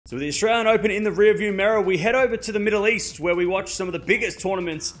So with the Australian Open in the rearview mirror, we head over to the Middle East where we watch some of the biggest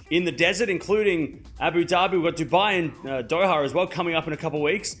tournaments in the desert, including Abu Dhabi. We've got Dubai and Doha as well coming up in a couple of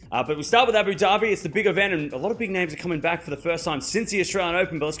weeks. But we start with Abu Dhabi. It's the big event, and a lot of big names are coming back for the first time since the Australian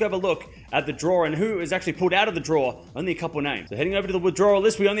Open. But let's go have a look at the draw and who is actually pulled out of the draw. Only a couple of names. So heading over to the withdrawal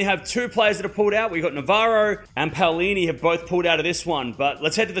list, we only have 2 players that have pulled out. We've got Navarro and Paolini have both pulled out of this one. But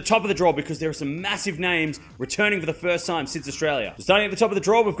let's head to the top of the draw because there are some massive names returning for the first time since Australia. So starting at the top of the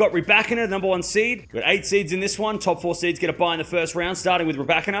draw, we've got Rybakina, number 1 seed. We've got 8 seeds in this one. Top 4 seeds get a bye in the first round, starting with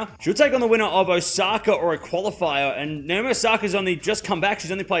Rybakina. She'll take on the winner of Osaka or a qualifier. And Naomi Osaka's only just come back.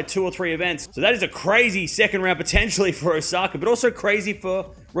 She's only played 2 or 3 events. So that is a crazy second round potentially for Osaka, but also crazy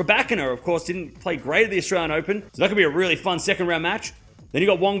for Rybakina. Of course, didn't play great at the Australian Open. So that could be a really fun second round match. Then you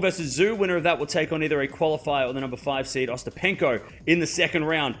got Wong versus Zhu. Winner of that will take on either a qualifier or the number 5 seed, Ostapenko, in the second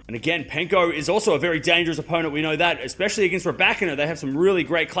round. And again, Penko is also a very dangerous opponent. We know that, especially against Rybakina. They have some really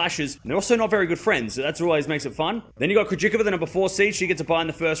great clashes. And they're also not very good friends, so that's always makes it fun. Then you got Krejcikova, the number 4 seed. She gets a bye in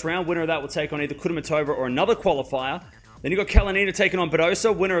the first round. Winner of that will take on either Kudermetova or another qualifier. Then you got Kalinina taking on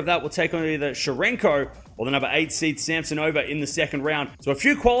Badosa. Winner of that will take on either Sharenko or the number 8 seed Samsonova in the second round. So a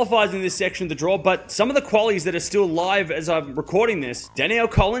few qualifiers in this section of the draw, but some of the qualies that are still live as I'm recording this. Danielle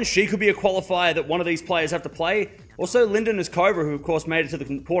Collins, she could be a qualifier that one of these players have to play. Also Linda Noskova, who of course made it to the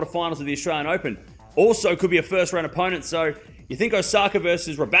quarterfinals of the Australian Open, also could be a first round opponent. So you think Osaka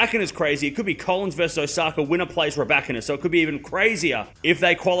versus Rybakina is crazy. It could be Collins versus Osaka. Winner plays Rybakina. So it could be even crazier if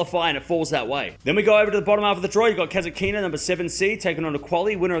they qualify and it falls that way. Then we go over to the bottom half of the draw. You've got Krejcikova, number 7 seed, taking on a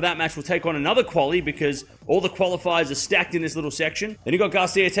quali. Winner of that match will take on another quali because all the qualifiers are stacked in this little section. Then you've got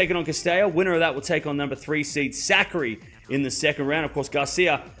Garcia taking on Castella. Winner of that will take on number 3 seed Sakkari in the second round. Of course,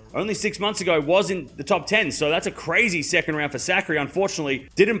 Garcia only 6 months ago was in the top 10. So that's a crazy second round for Sakkari. Unfortunately,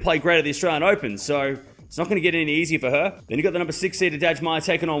 didn't play great at the Australian Open. So it's not going to get any easier for her. Then you got the number 6 seed Dajmai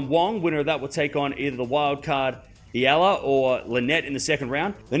taking on Wong. Winner of that will take on either the wild card Iala or Lynette in the second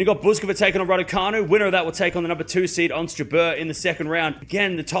round. Then you got Buzkova taking on Raducanu. Winner of that will take on the number 2 seed Ons Jabeur in the second round.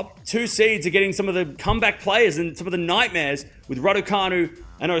 Again, the top 2 seeds are getting some of the comeback players and some of the nightmares with Raducanu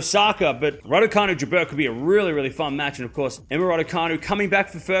and Osaka, but Raducanu-Jabeur could be a really, really fun match. And of course, Emma Raducanu coming back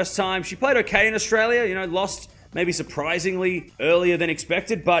for the first time. She played okay in Australia, you know, lost maybe surprisingly earlier than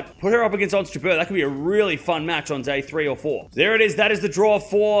expected, but put her up against Ons Jabeur. That could be a really fun match on day 3 or 4. There it is. That is the draw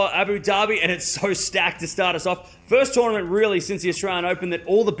for Abu Dhabi, and it's so stacked to start us off. First tournament really since the Australian Open that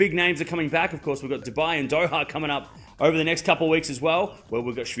all the big names are coming back. Of course, we've got Dubai and Doha coming up over the next couple of weeks as well, where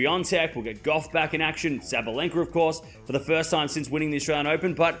we've got Swiatek, we'll get Gauff back in action, Sabalenka, of course, for the first time since winning the Australian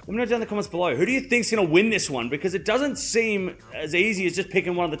Open. But let me know down in the comments below, who do you think's going to win this one? Because it doesn't seem as easy as just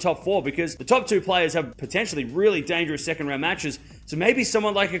picking one of the top 4, because the top 2 players have potentially really dangerous second round matches. So maybe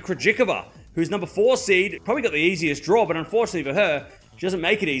someone like a Krejcikova, who's number 4 seed, probably got the easiest draw, but unfortunately for her, she doesn't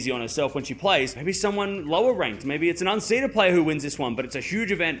make it easy on herself when she plays. Maybe someone lower ranked. Maybe it's an unseeded player who wins this one, but it's a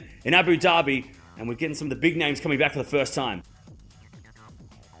huge event in Abu Dhabi, and we're getting some of the big names coming back for the first time.